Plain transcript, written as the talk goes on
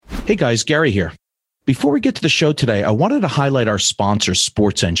Hey guys, Gary here. Before we get to the show today, I wanted to highlight our sponsor,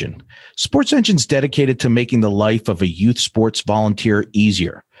 Sports Engine. Sports Engine's dedicated to making the life of a youth sports volunteer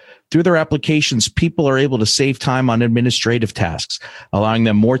easier. Through their applications, people are able to save time on administrative tasks, allowing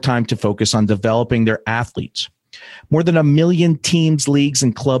them more time to focus on developing their athletes. More than 1 million teams, leagues,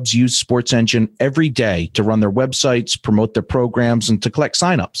 and clubs use Sports Engine every day to run their websites, promote their programs, and to collect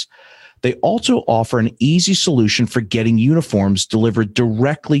signups. They also offer an easy solution for getting uniforms delivered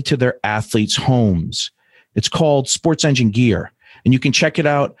directly to their athletes' homes. It's called Sports Engine Gear, and you can check it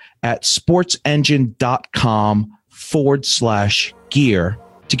out at sportsengine.com/gear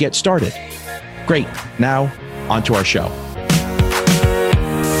to get started. Great. Now, on to our show.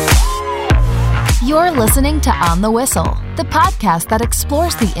 You're listening to On the Whistle, the podcast that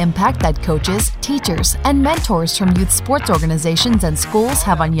explores the impact that coaches, teachers, and mentors from youth sports organizations and schools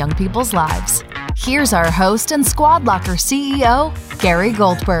have on young people's lives. Here's our host and Squad Locker CEO, Gary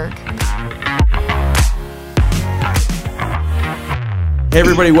Goldberg. Hey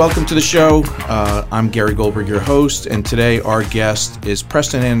everybody, welcome to the show. I'm Gary Goldberg, your host, and today our guest is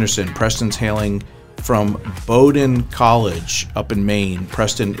Preston Anderson. Preston's hailing from Bowdoin College up in Maine.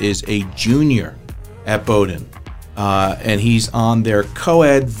 Preston is a junior at Bowdoin, and he's on their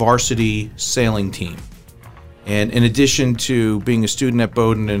co-ed varsity sailing team. And in addition to being a student at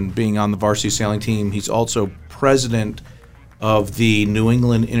Bowdoin and being on the varsity sailing team, he's also president of the New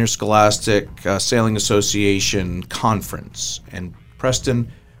England Interscholastic Sailing Association Conference. And Preston,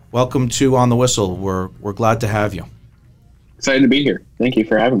 welcome to On the Whistle. We're glad to have you. Excited to be here. Thank you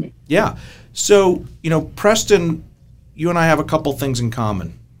for having me. Yeah. So, Preston, you and I have a couple things in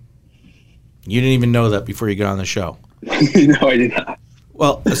common. You didn't even know that before you got on the show. No, I did not.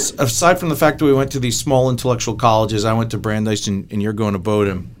 Well, aside from the fact that we went to these small intellectual colleges, I went to Brandeis and you're going to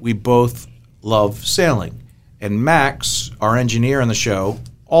Bowdoin, we both love sailing. And Max, our engineer on the show,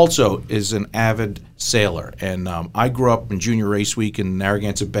 also is an avid sailor. And I grew up in Junior Race Week in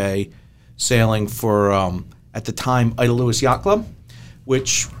Narragansett Bay, sailing for, at the time, Ida Lewis Yacht Club,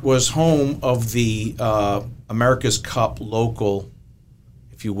 which was home of the America's Cup local,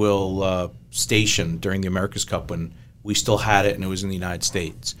 if you will, station during the America's Cup when we still had it and it was in the United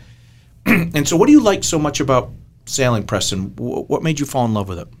States. And so what do you like so much about sailing, Preston? What made you fall in love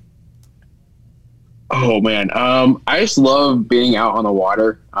with it? Oh, man. I just love being out on the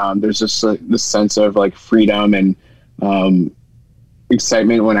water. There's just this sense of like freedom and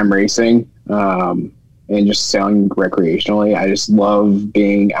excitement when I'm racing and just sailing recreationally. I just love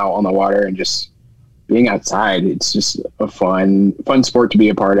being out on the water and just being outside. It's just a fun sport to be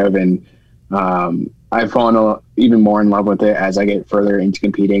a part of. And I've fallen even more in love with it as I get further into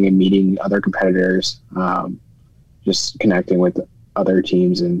competing and meeting other competitors, just connecting with other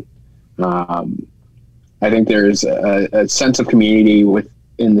teams. And I think there's a sense of community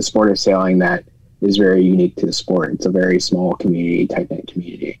within the sport of sailing that is very unique to the sport. It's a very small community, tight-knit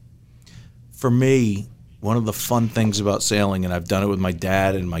community. For me, one of the fun things about sailing, and I've done it with my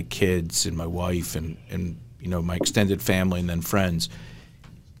dad and my kids and my wife and my extended family and then friends,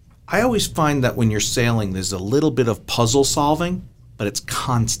 I always find that when you're sailing, there's a little bit of puzzle solving, but it's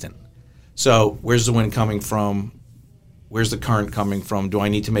constant. So where's the wind coming from? Where's the current coming from? Do I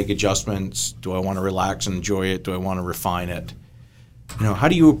need to make adjustments? Do I want to relax and enjoy it? Do I want to refine it? How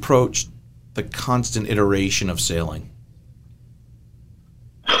do you approach the constant iteration of sailing?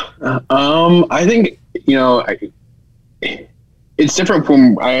 I think, it's different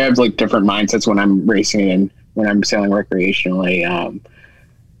from, I have like different mindsets when I'm racing and when I'm sailing recreationally.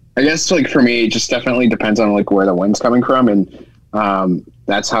 I guess like for me, it just definitely depends on like where the wind's coming from. And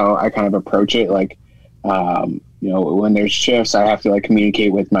that's how I kind of approach it. Like, when there's shifts, I have to like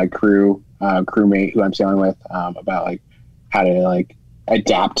communicate with my crewmate who I'm sailing with about like how to like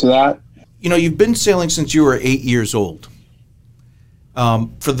adapt to that. You've been sailing since you were 8 years old.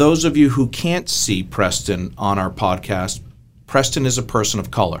 For those of you who can't see Preston on our podcast, Preston is a person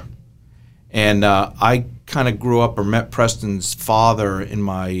of color. And I kind of grew up or met Preston's father in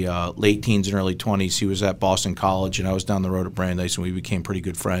my late teens and early 20s. He was at Boston College, and I was down the road at Brandeis, and we became pretty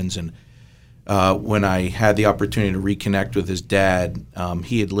good friends. And when I had the opportunity to reconnect with his dad,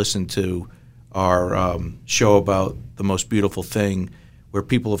 he had listened to our show about The Most Beautiful Thing, where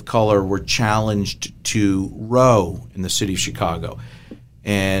people of color were challenged to row in the city of Chicago.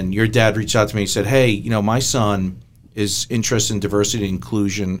 And your dad reached out to me and said, hey, my son is interested in diversity and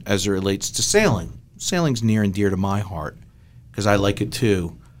inclusion as it relates to sailing. Sailing's near and dear to my heart because I like it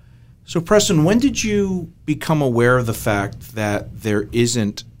too. So Preston, when did you become aware of the fact that there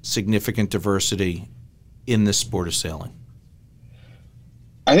isn't significant diversity in this sport of sailing?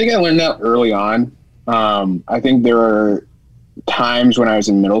 I think I learned that early on. I think there are times when I was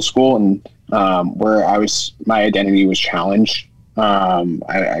in middle school and where my identity was challenged.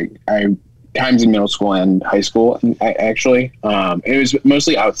 I times in middle school and high school, actually. It was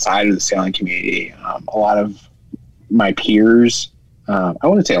mostly outside of the sailing community. A lot of my peers, I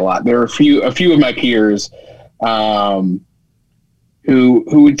wouldn't say a lot. There were a few of my peers who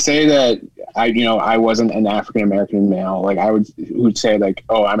would say that I wasn't an African American male. Like who would say like,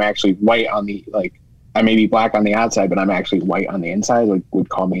 oh, I'm actually white on the, like, I may be black on the outside, but I'm actually white on the inside. Like, would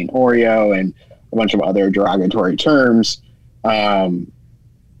call me an Oreo and a bunch of other derogatory terms.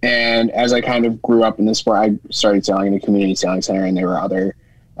 And as I kind of grew up in this sport, I started sailing in a community sailing center, and there were other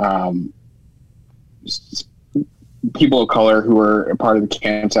people of color who were a part of the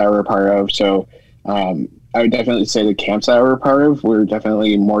camps I were a part of. So I would definitely say the camps I were a part of were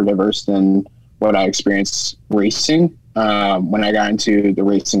definitely more diverse than what I experienced racing. When I got into the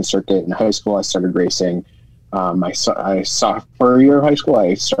racing circuit in high school, I started racing. My sophomore year of high school,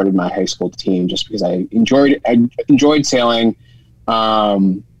 I started my high school team just because I enjoyed sailing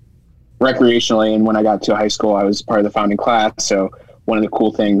recreationally. And when I got to high school, I was part of the founding class. So one of the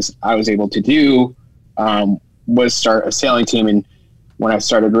cool things I was able to do was start a sailing team. And when I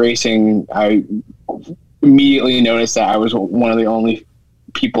started racing, I immediately noticed that I was one of the only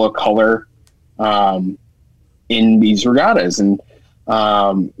people of color in these regattas. And,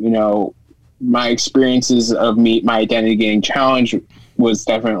 my experiences of my identity getting challenged was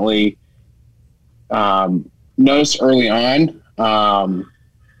definitely noticed early on.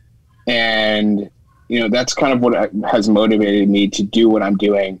 And that's kind of what has motivated me to do what I'm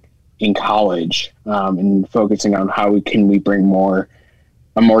doing in college, and focusing on how we bring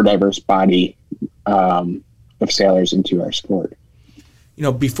a more diverse body of sailors into our sport.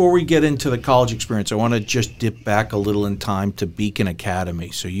 Before we get into the college experience, I want to just dip back a little in time to Beacon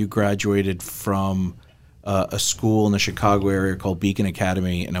Academy. So you graduated from a school in the Chicago area called Beacon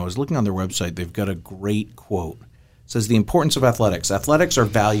Academy, and I was looking on their website. They've got a great quote. It says, "The importance of athletics. Athletics are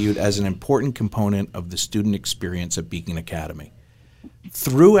valued as an important component of the student experience at Beacon Academy.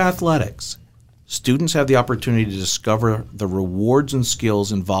 Through athletics, students have the opportunity to discover the rewards and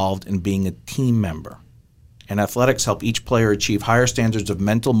skills involved in being a team member. And athletics help each player achieve higher standards of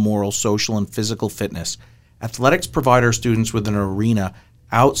mental, moral, social, and physical fitness. Athletics provide our students with an arena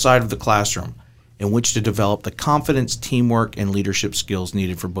outside of the classroom in which to develop the confidence, teamwork, and leadership skills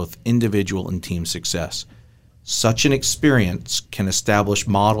needed for both individual and team success. Such an experience can establish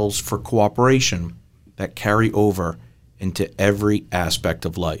models for cooperation that carry over into every aspect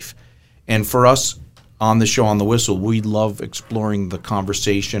of life." And for us on the show On the Whistle, we love exploring the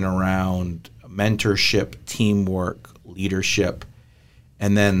conversation around mentorship, teamwork, leadership,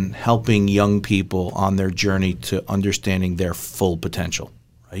 and then helping young people on their journey to understanding their full potential,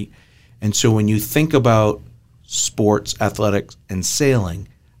 right? And so when you think about sports, athletics, and sailing,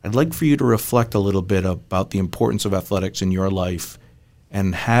 I'd like for you to reflect a little bit about the importance of athletics in your life,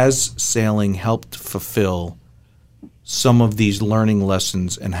 and has sailing helped fulfill some of these learning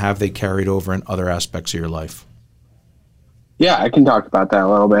lessons, and have they carried over in other aspects of your life? Yeah, I can talk about that a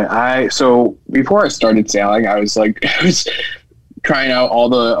little bit. So before I started sailing, I was trying out all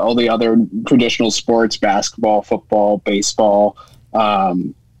the other traditional sports, basketball, football, baseball,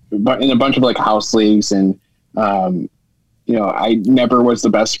 but in a bunch of like house leagues. And, I never was the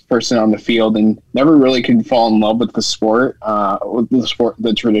best person on the field, and never really could fall in love with the sport,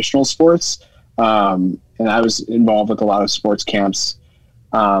 the traditional sports. And I was involved with a lot of sports camps.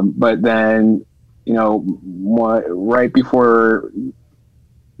 But then, right before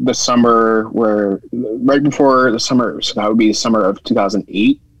the summer, so that would be the summer of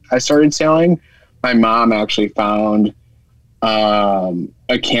 2008, I started sailing. My mom actually found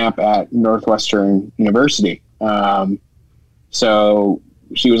a camp at Northwestern University. So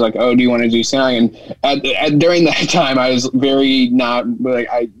she was like, "Oh, do you want to do sailing?" And during that time, I was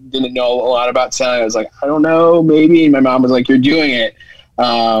I didn't know a lot about sailing. I was like, "I don't know, maybe." And my mom was like, "You're doing it."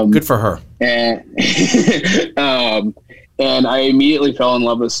 Good for her. And and I immediately fell in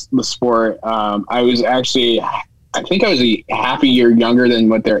love with the sport. I think I was a half a year younger than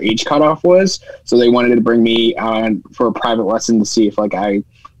what their age cutoff was. So they wanted to bring me on for a private lesson to see if I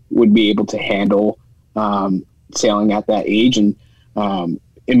would be able to handle sailing at that age. And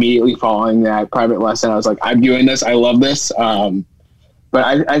immediately following that private lesson, I was like, "I'm doing this. I love this." But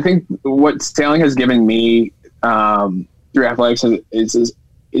I think what sailing has given me through athletics is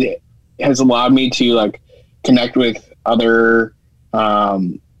it has allowed me to connect with other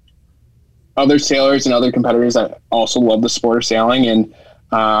sailors and other competitors that also love the sport of sailing. And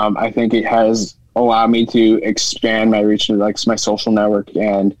I think it has allowed me to expand my reach to my social network.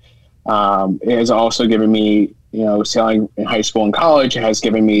 And it has also given me sailing in high school and college has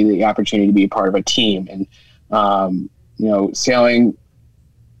given me the opportunity to be a part of a team. And, sailing,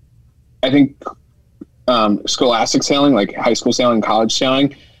 I think scholastic sailing, like high school sailing, college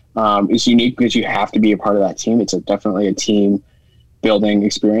sailing, is unique because you have to be a part of that team. It's definitely a team building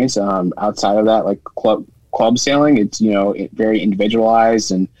experience. Outside of that, like club sailing, it's, very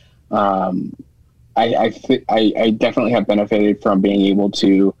individualized. And I definitely have benefited from being able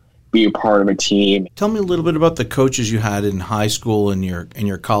to be a part of a team. Tell me a little bit about the coaches you had in high school and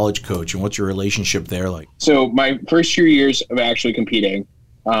your college coach, and what's your relationship there like? So my first 2 years of actually competing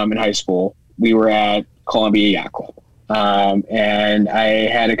in high school, we were at Columbia Yacht Club. And I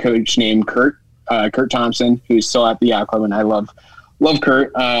had a coach named Kurt Thompson, who's still at the Yacht Club, and I love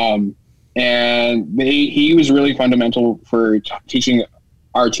Kurt. And he was really fundamental for teaching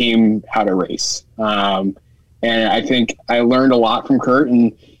our team how to race. And I think I learned a lot from Kurt,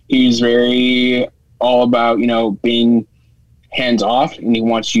 and he's very all about, being hands off, and he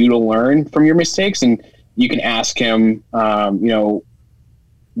wants you to learn from your mistakes. And you can ask him,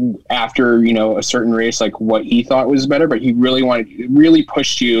 after, a certain race, like what he thought was better, but he really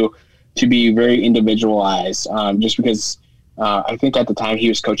pushed you to be very individualized. Just because, I think at the time he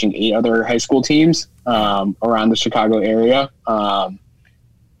was coaching 8 other high school teams, around the Chicago area.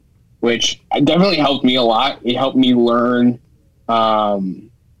 Which definitely helped me a lot. It helped me learn about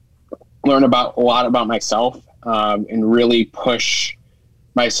a lot about myself, and really push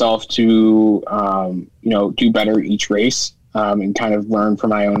myself to, do better each race, and kind of learn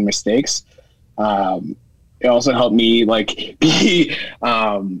from my own mistakes. It also helped me be,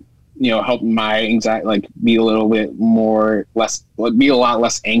 help my anxiety, be a lot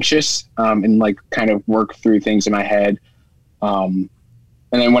less anxious, and kind of work through things in my head.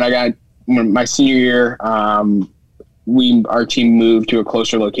 And then when my senior year, our team moved to a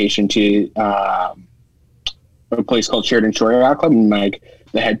closer location to a place called Sheridan Shore Yacht Club, and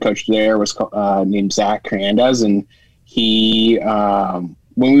the head coach there was named Zach Hernandez, and he when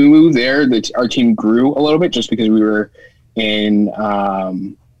we moved there, our team grew a little bit just because we were in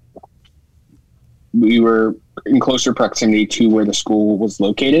closer proximity to where the school was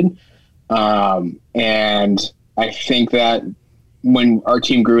located, and I think that when our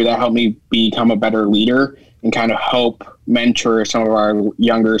team grew, that helped me become a better leader and kind of help mentor some of our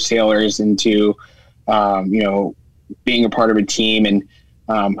younger sailors into, being a part of a team, and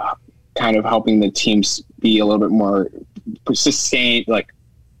kind of helping the teams be a little bit more sustained,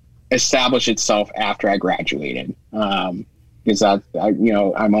 establish itself after I graduated. Because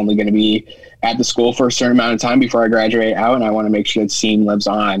I'm only going to be at the school for a certain amount of time before I graduate out, and I want to make sure the team lives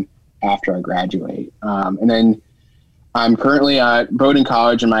on after I graduate. And then I'm currently at Bowdoin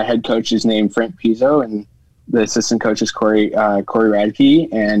College, and my head coach is named Frank Pizzo, and the assistant coach is Corey Radke,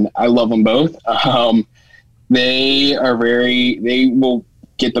 and I love them both. They will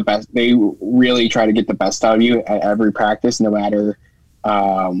get the best. They really try to get the best out of you at every practice, no matter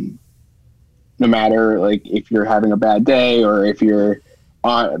if you're having a bad day or if you're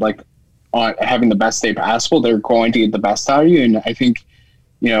on having the best day possible. They're going to get the best out of you, and I think,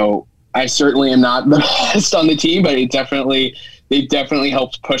 I certainly am not the best on the team, but they definitely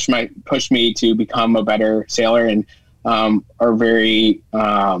helped push me to become a better sailor, and are very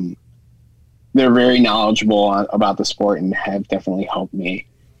they're very knowledgeable about the sport and have definitely helped me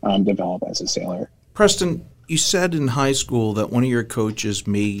develop as a sailor. Preston, you said in high school that one of your coaches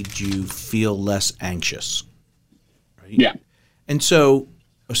made you feel less anxious, right? Yeah. And so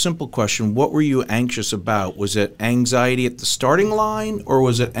a simple question, what were you anxious about? Was it anxiety at the starting line, or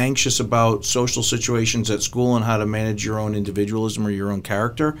was it anxious about social situations at school and how to manage your own individualism or your own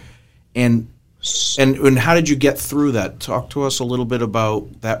character? And how did you get through that? Talk to us a little bit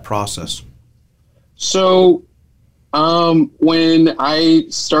about that process. So when I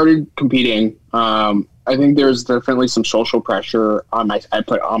started competing, I think there's definitely some social pressure I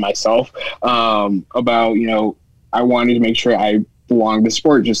put on myself about, I wanted to make sure I belong to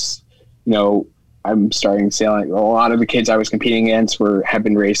sport. Just, I'm starting sailing. A lot of the kids I was competing against have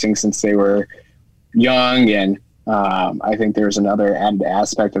been racing since they were young. And I think there's another added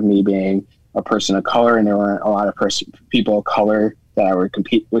aspect of me being a person of color, and there weren't a lot of people of color that I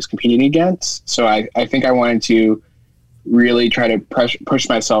was competing against. So I think I wanted to really try to push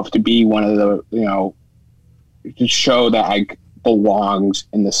myself to be one of the, to show that I belonged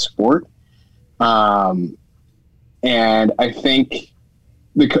in the sport. And I think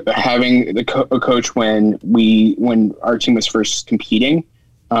having a coach when our team was first competing,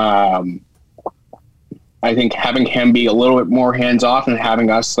 I think having him be a little bit more hands off and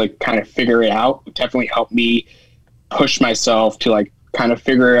having us kind of figure it out definitely helped me push myself to kind of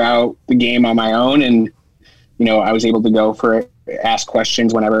figure out the game on my own. And, I was able to ask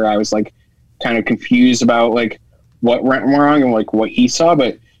questions whenever I was like kind of confused about like what went wrong and like what he saw.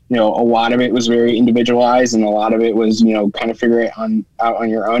 But, a lot of it was very individualized, and a lot of it was, kind of figure it out on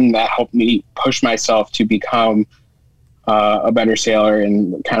your own. And that helped me push myself to become a better sailor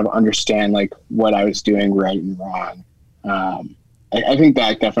and kind of understand like what I was doing right and wrong. I think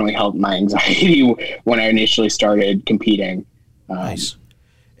that definitely helped my anxiety when I initially started competing. Nice.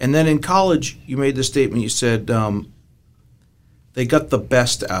 And then in college, you made the statement, you said they got the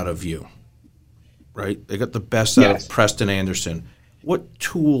best out of you, right? They got the best out of Preston Anderson. What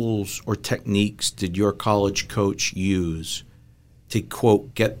tools or techniques did your college coach use to,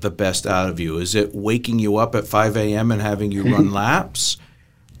 quote, get the best out of you? Is it waking you up at 5 a.m. and having you run laps?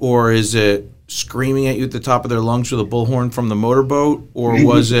 Or is it screaming at you at the top of their lungs with a bullhorn from the motorboat? Or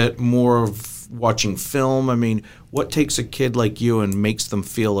was it more of watching film? I mean, what takes a kid like you and makes them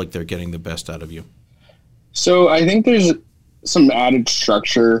feel like they're getting the best out of you? So I think there's some added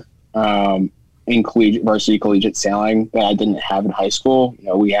structure in varsity collegiate sailing that I didn't have in high school.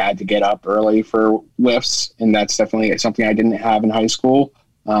 We had to get up early for lifts, and that's definitely something I didn't have in high school.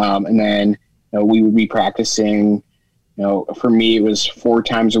 And then we would be practicing. For me, it was 4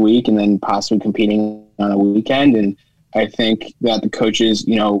 times a week, and then possibly competing on a weekend. And I think that the coaches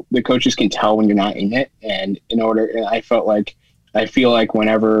can tell when you're not in it. And I feel like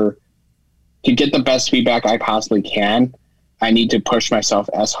whenever to get the best feedback I possibly can, I need to push myself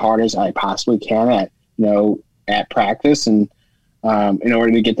as hard as I possibly can at practice, and in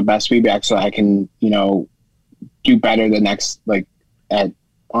order to get the best feedback, so I can do better the next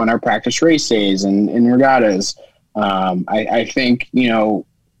on our practice race days and in regattas. I think I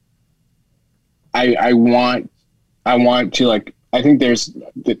want to I think there's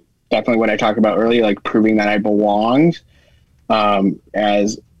definitely what I talked about earlier, like proving that I belonged,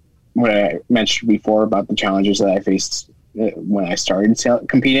 as what I mentioned before about the challenges that I faced when I started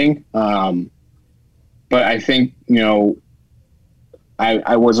competing. But I think,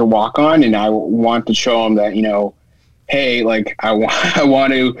 I was a walk-on, and I want to show them that, hey, like I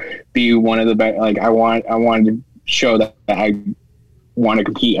want to be one of the best. Like I want to show that I want to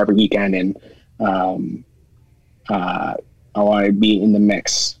compete every weekend, and I want to be in the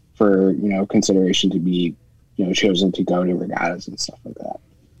mix for, consideration to be, chosen to go to regattas and stuff like that.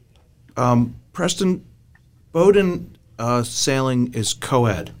 Preston, Bowdoin sailing is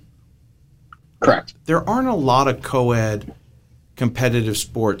co-ed. Correct. There aren't a lot of co-ed competitive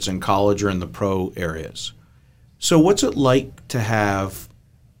sports in college or in the pro areas. So what's it like to have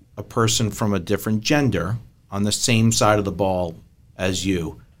a person from a different gender on the same side of the ball as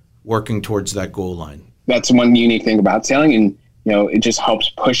you, working towards that goal line? That's one unique thing about sailing, and it just helps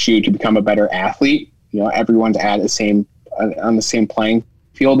push you to become a better athlete. Everyone's on the same playing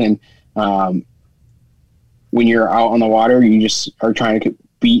field, and when you're out on the water, you just are trying to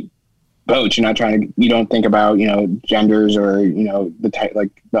beat boats. You don't think about genders or the type,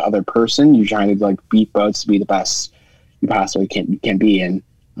 like the other person. You're trying to beat boats to be the best you possibly can be. And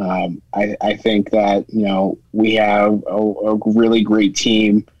I think that we have a really great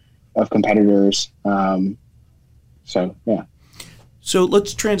team of competitors. So yeah. So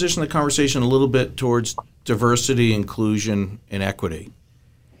let's transition the conversation a little bit towards diversity, inclusion, and equity.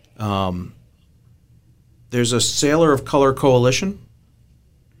 There's a Sailor of Color Coalition.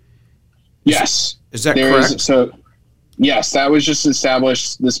 Yes. Is that correct? So, yes, that was just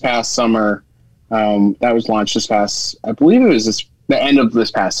established this past summer. That was launched I believe it was the end of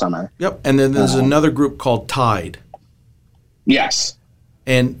this past summer. Yep. And then there's another group called TIDE. Yes.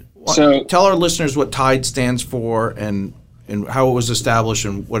 And so, tell our listeners what TIDE stands for and how it was established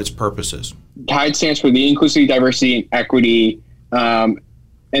and what its purpose is. TIDE stands for the Inclusivity, Diversity, and Equity.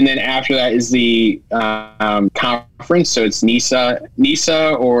 And then after that is the conference. So it's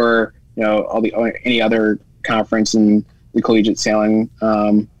NISA, or any other conference in the Collegiate Sailing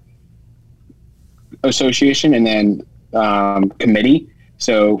Association, and then committee.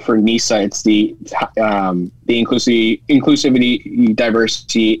 So for NISA, it's the Inclusivity,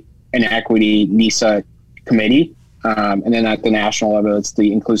 Diversity, and Equity NISA committee. And then at the national level, it's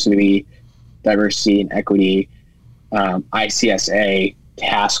the Inclusivity, Diversity, and Equity ICSA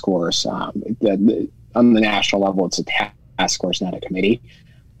task force. On the national level, it's a task force, not a committee.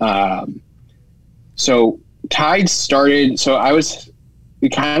 So TIDE started. So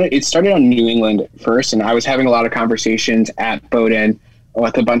it started on New England first, and I was having a lot of conversations at Bowdoin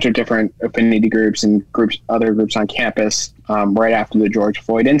with a bunch of different affinity groups and other groups on campus right after the George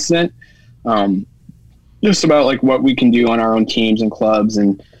Floyd incident. Just about what we can do on our own teams and clubs,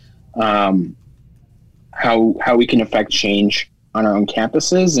 and how we can affect change on our own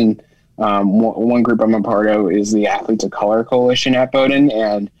campuses. And One group I'm a part of is the Athletes of Color Coalition at Bowdoin,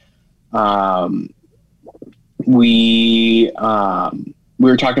 and we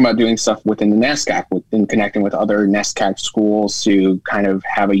were talking about doing stuff within the NESCAC and connecting with other NESCAC schools to kind of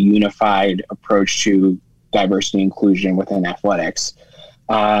have a unified approach to diversity and inclusion within athletics.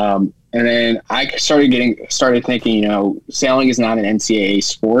 And then I started thinking, sailing is not an NCAA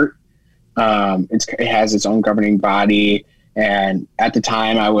sport. It has its own governing body. And at the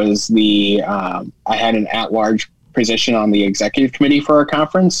time I was I had an at-large position on the executive committee for our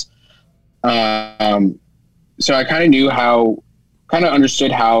conference. So I kind of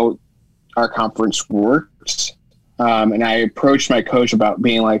understood how our conference works. And I approached my coach about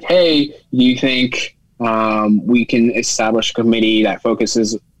being like, hey, do you think we can establish a committee that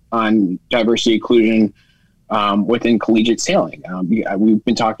focuses on diversity inclusion within collegiate sailing? We've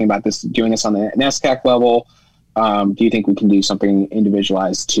been talking about doing this on the NESCAC level. Do you think we can do something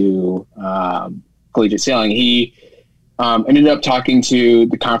individualized to collegiate sailing? He ended up talking to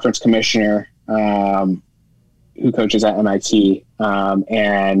the conference commissioner who coaches at MIT,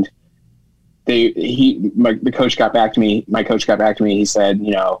 and the coach got back to me. My coach got back to me. He said,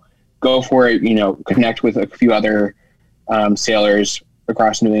 go for it. Connect with a few other sailors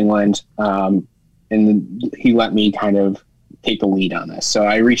across New England, and he let me kind of take the lead on this. So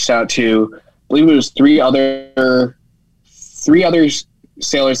I reached out to, I believe it was three other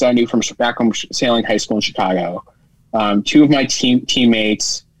sailors that I knew from back home sailing high school in Chicago, two of my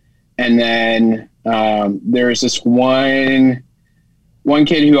teammates, and then there was this one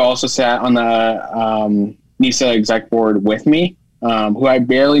kid who also sat on the NISA exec board with me, who I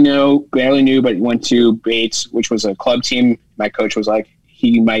barely knew, but went to Bates, which was a club team. My coach was like,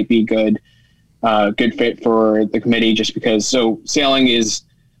 he might be good fit for the committee, just because. So sailing is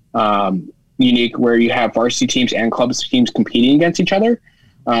unique, where you have varsity teams and club teams competing against each other.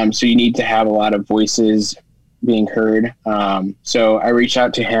 So you need to have a lot of voices being heard. So I reached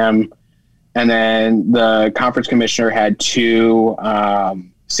out to him, and then the conference commissioner had two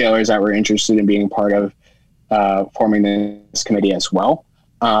sailors that were interested in being part of forming this committee as well.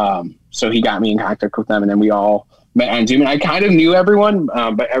 So he got me in contact with them, and then we all met on Zoom. And I kind of knew everyone,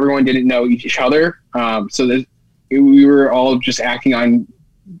 but everyone didn't know each other. So we were all just acting on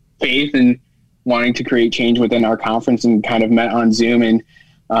faith and wanting to create change within our conference, and kind of met on Zoom and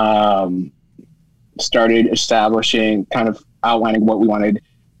started establishing, kind of outlining what we wanted,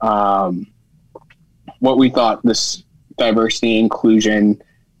 what we thought this diversity inclusion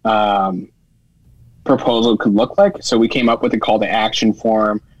proposal could look like. So we came up with a call to action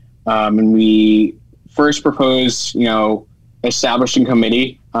form, and we first proposed, establishing a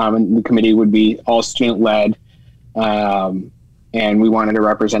committee, and the committee would be all student led. And we wanted a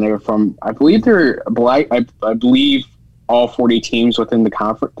representative from, I believe all 40 teams within the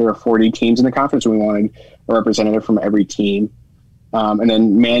conference. There are 40 teams in the conference, and we wanted a representative from every team. And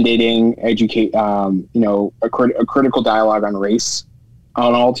then mandating a critical dialogue on race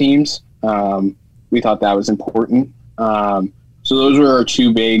on all teams. We thought that was important. So those were our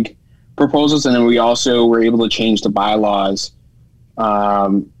two big proposals. And then we also were able to change the bylaws.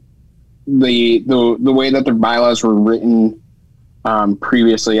 The way that the bylaws were written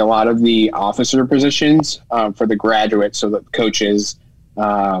previously, a lot of the officer positions for the graduates, so the coaches,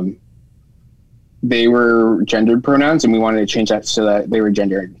 they were gendered pronouns, and we wanted to change that so that they were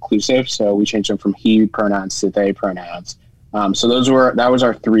gender inclusive. So we changed them from he pronouns to they pronouns. So that was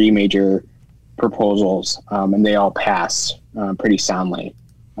our three major proposals, and they all passed pretty soundly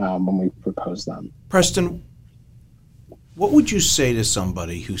when we proposed them. Preston, what would you say to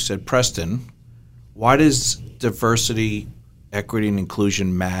somebody who said, Preston, why does diversity, equity, and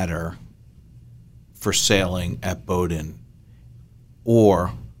inclusion matter for sailing at Bowdoin?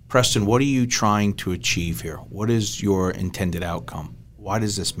 Or, Preston, what are you trying to achieve here? What is your intended outcome? Why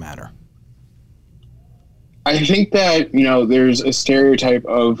does this matter? I think that, there's a stereotype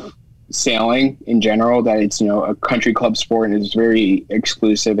of sailing in general, that it's, a country club sport, and it's very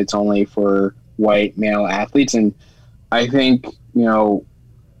exclusive. It's only for white male athletes. And I think,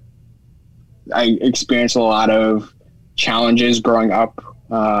 I experienced a lot of challenges growing up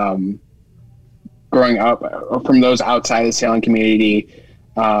from those outside the sailing community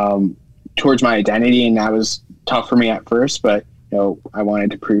towards my identity. And that was tough for me at first, but, I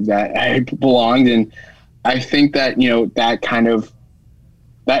wanted to prove that I belonged. And I think that,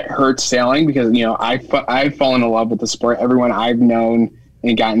 that hurts sailing, because, I've fallen in love with the sport. Everyone I've known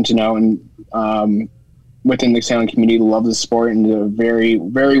and gotten to know and within the sailing community love the sport, and they're very,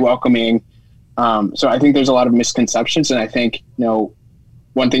 very welcoming. So I think there's a lot of misconceptions, and I think,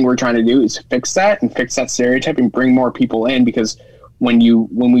 one thing we're trying to do is fix that stereotype and bring more people in, because when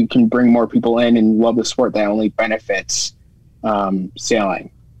we can bring more people in and love the sport, that only benefits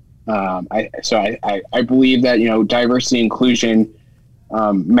sailing. I believe that, diversity inclusion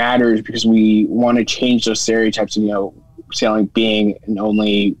matters because we want to change those stereotypes of, sailing being an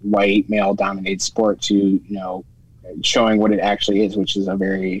only white male dominated sport to, showing what it actually is, which is a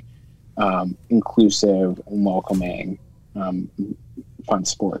very inclusive and welcoming, fun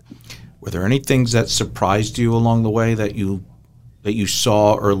sport. Were there any things that surprised you along the way that you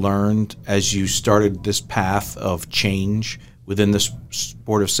saw or learned as you started this path of change within the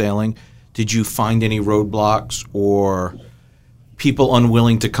sport of sailing? Did you find any roadblocks or people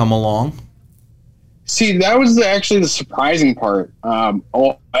unwilling to come along? See, that was actually the surprising part.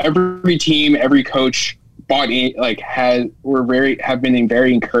 Every team, every coach bought in, have been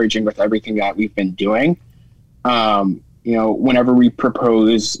very encouraging with everything that we've been doing. Whenever we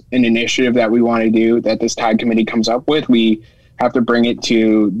propose an initiative that we want to do, that this TIDE committee comes up with, we have to bring it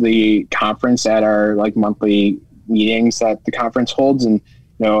to the conference at our monthly meetings that the conference holds, and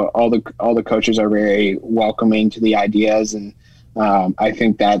all the coaches are very welcoming to the ideas, and I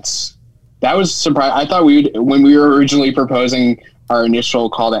think that was surprising. I thought when we were originally proposing our initial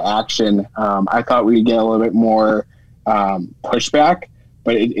call to action, I thought we'd get a little bit more pushback,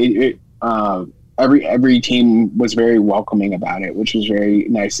 but every team was very welcoming about it, which was very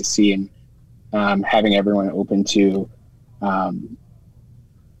nice to see, and having everyone open to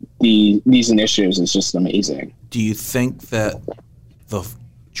these initiatives is just amazing. Do you think that the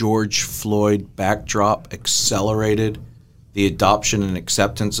George Floyd backdrop accelerated the adoption and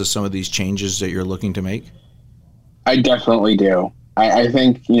acceptance of some of these changes that you're looking to make? I definitely do. I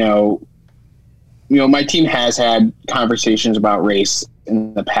think, my team has had conversations about race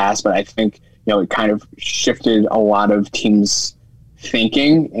in the past, but I think, it kind of shifted a lot of teams'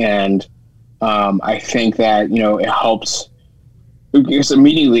 thinking. And I think that, it helps, because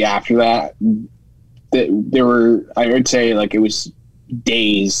immediately after that there were, I would say, it was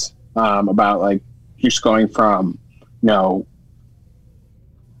days about just going from, the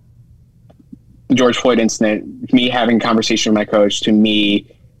George Floyd incident, me having a conversation with my coach, to me,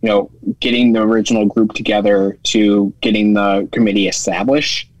 getting the original group together, to getting the committee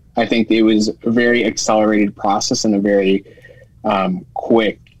established. I think it was a very accelerated process and a very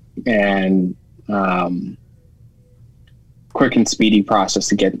quick and speedy process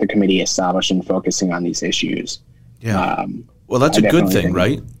to get the committee established and focusing on these issues. Yeah. Well, that's a good thing,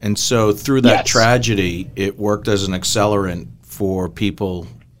 right? And so through that tragedy, it worked as an accelerant for people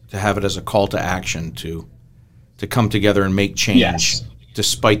to have it as a call to action to come together and make change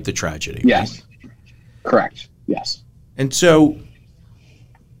despite the tragedy. Yes. Right? Correct. Yes. And so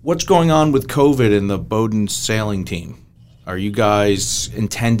what's going on with COVID and the Bowdoin sailing team? Are you guys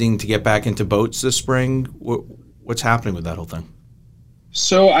intending to get back into boats this spring? What's happening with that whole thing?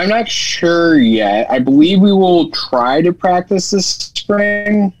 So I'm not sure yet. I believe we will try to practice this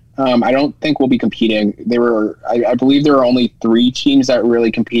spring. I don't think we'll be competing. I believe there were only 3 teams that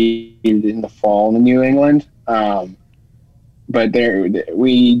really competed in the fall in New England. But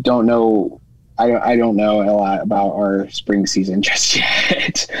we don't know. I don't know a lot about our spring season just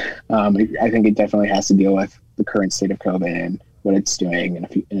yet. I think it definitely has to deal with the current state of COVID and what it's doing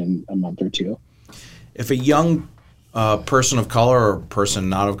in a month or two. If a young person of color or person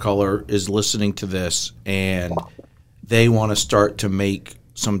not of color is listening to this and they want to start to make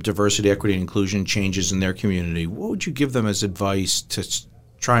some diversity, equity, and inclusion changes in their community, what would you give them as advice to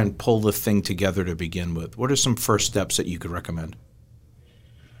try and pull the thing together to begin with? What are some first steps that you could recommend?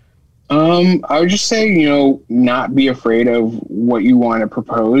 I would just say, not be afraid of what you want to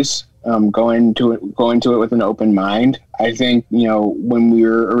propose. Go into it with an open mind. I think, when we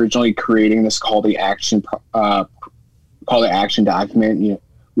were originally creating this call to action document,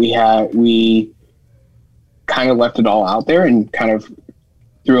 we kind of left it all out there and kind of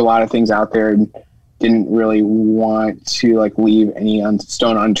threw a lot of things out there and didn't really want to leave any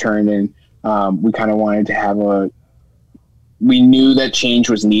stone unturned. And we kind of wanted to we knew that change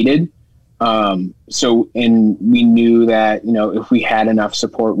was needed. And we knew that, if we had enough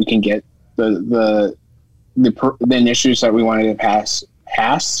support, we can get the initiatives that we wanted to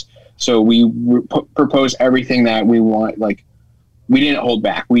pass. So we proposed everything that we want. We didn't hold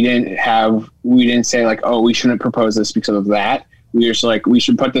back. We didn't say oh, we shouldn't propose this because of that. We were just we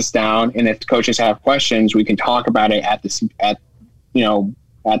should put this down. And if coaches have questions, we can talk about it at the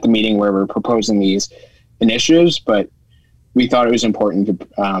meeting where we're proposing these initiatives. But we thought it was important to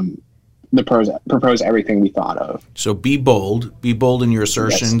propose everything we thought of. So be bold in your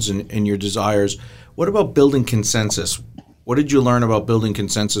assertions and your desires. What about building consensus? What did you learn about building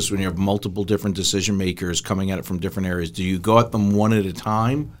consensus when you have multiple different decision makers coming at it from different areas? Do you go at them one at a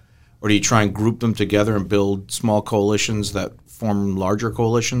time, or do you try and group them together and build small coalitions that form larger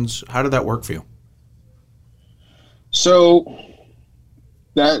coalitions? How did that work for you? So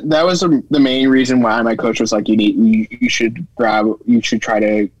that was the main reason why my coach was like, you should try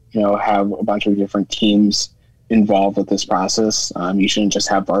to, have a bunch of different teams involved with this process. You shouldn't just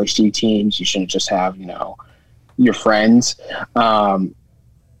have varsity teams. You shouldn't just have, your friends. I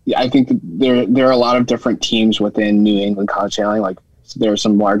think that there are a lot of different teams within New England College Sailing. Like, so there are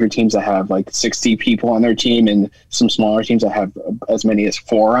some larger teams that have like 60 people on their team, and some smaller teams that have as many as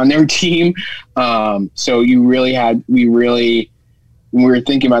 4 on their team. So when we were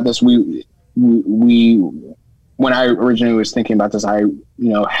thinking about this, when I originally was thinking about this, I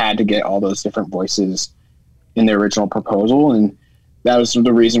had to get all those different voices in the original proposal, and that was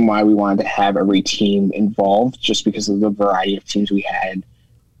the reason why we wanted to have every team involved, just because of the variety of teams we had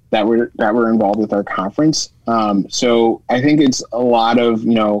that were involved with our conference. So I think it's a lot of,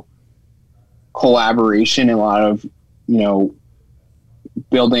 collaboration and a lot of,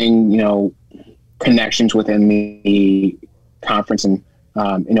 building, connections within the conference and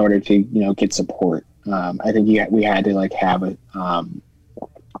in order to, get support. I think we had to have a,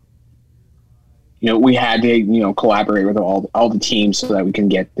 we had to, collaborate with all the teams so that we can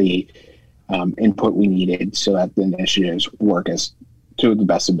get the input we needed so that the initiatives work as to the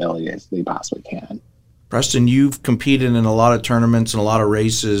best ability as they possibly can. Preston, you've competed in a lot of tournaments and a lot of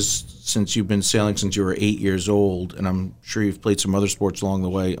races since you've been sailing since you were 8 years old, and I'm sure you've played some other sports along the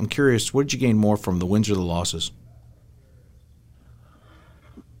way. I'm curious, what did you gain more from, the wins or the losses?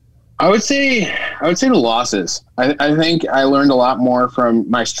 I would say the losses. I think I learned a lot more from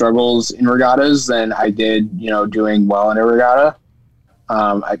my struggles in regattas than I did, doing well in a regatta,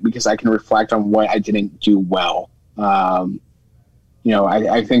 because I can reflect on what I didn't do well. I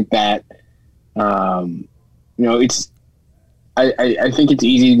think that, it's, I think it's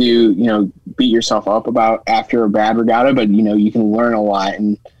easy to, beat yourself up about after a bad regatta, but, you can learn a lot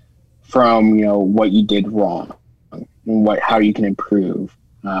from, what you did wrong and how you can improve.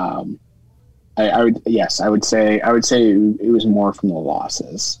 I would say it was more from the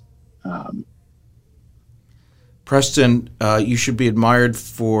losses. Preston, you should be admired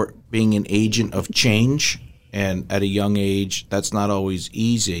for being an agent of change. And at a young age, that's not always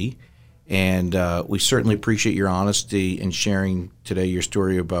easy. And we certainly appreciate your honesty in sharing today your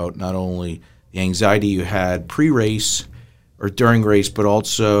story about not only the anxiety you had pre-race or during race, but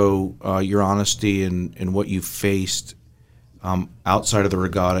also your honesty in what you faced outside of the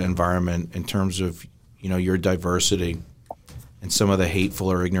regatta environment in terms of, your diversity and some of the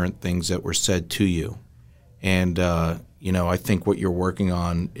hateful or ignorant things that were said to you. And, I think what you're working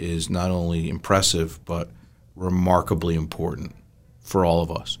on is not only impressive, but remarkably important for all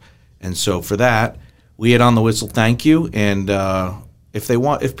of us. And so for that, we at On the Whistle thank you. And if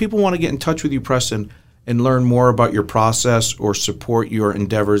people want to get in touch with you, Preston, and learn more about your process or support your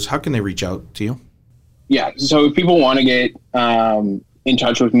endeavors, how can they reach out to you? Yeah, so if people want to get in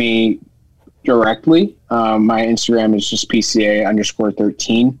touch with me directly, my Instagram is just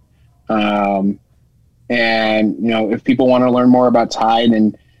PCA_13. And, if people want to learn more about Tide,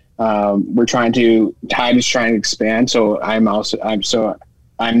 and Tide is trying to expand. So I'm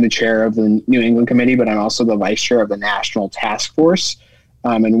the chair of the New England committee, but I'm also the vice chair of the national task force.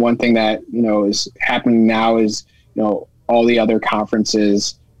 And one thing that, is happening now is, all the other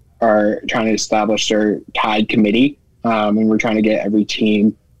conferences are trying to establish their Tide committee. And we're trying to get every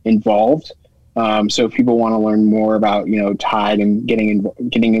team involved. So if people want to learn more about, Tide and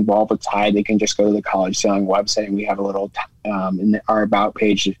getting involved with Tide, they can just go to the College Sailing website, and we have a little, in our About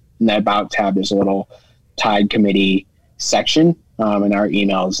page, in the About tab, there's a little Tide committee section, and our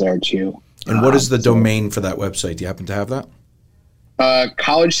email is there too. And what is the domain for that website? Do you happen to have that?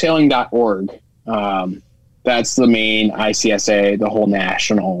 Collegesailing.org. That's the main ICSA, the whole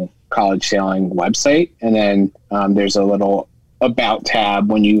national college sailing website. And then there's a little About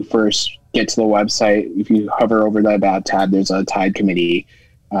tab when you first get to the website. If you hover over the About tab, there's a Tide committee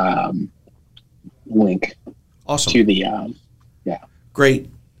link. Awesome. To the Great.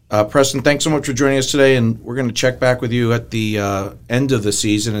 Preston, thanks so much for joining us today, and we're going to check back with you at the end of the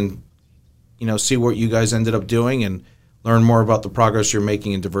season and see what you guys ended up doing and learn more about the progress you're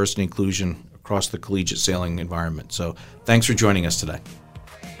making in diversity and inclusion across the collegiate sailing environment. So thanks for joining us today.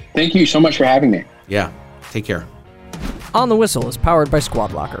 Thank you so much for having me. Yeah, take care. On the Whistle is powered by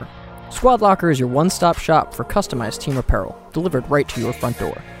Squad Locker. Squad Locker is your one-stop shop for customized team apparel, delivered right to your front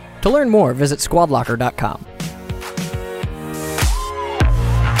door. To learn more, visit squadlocker.com.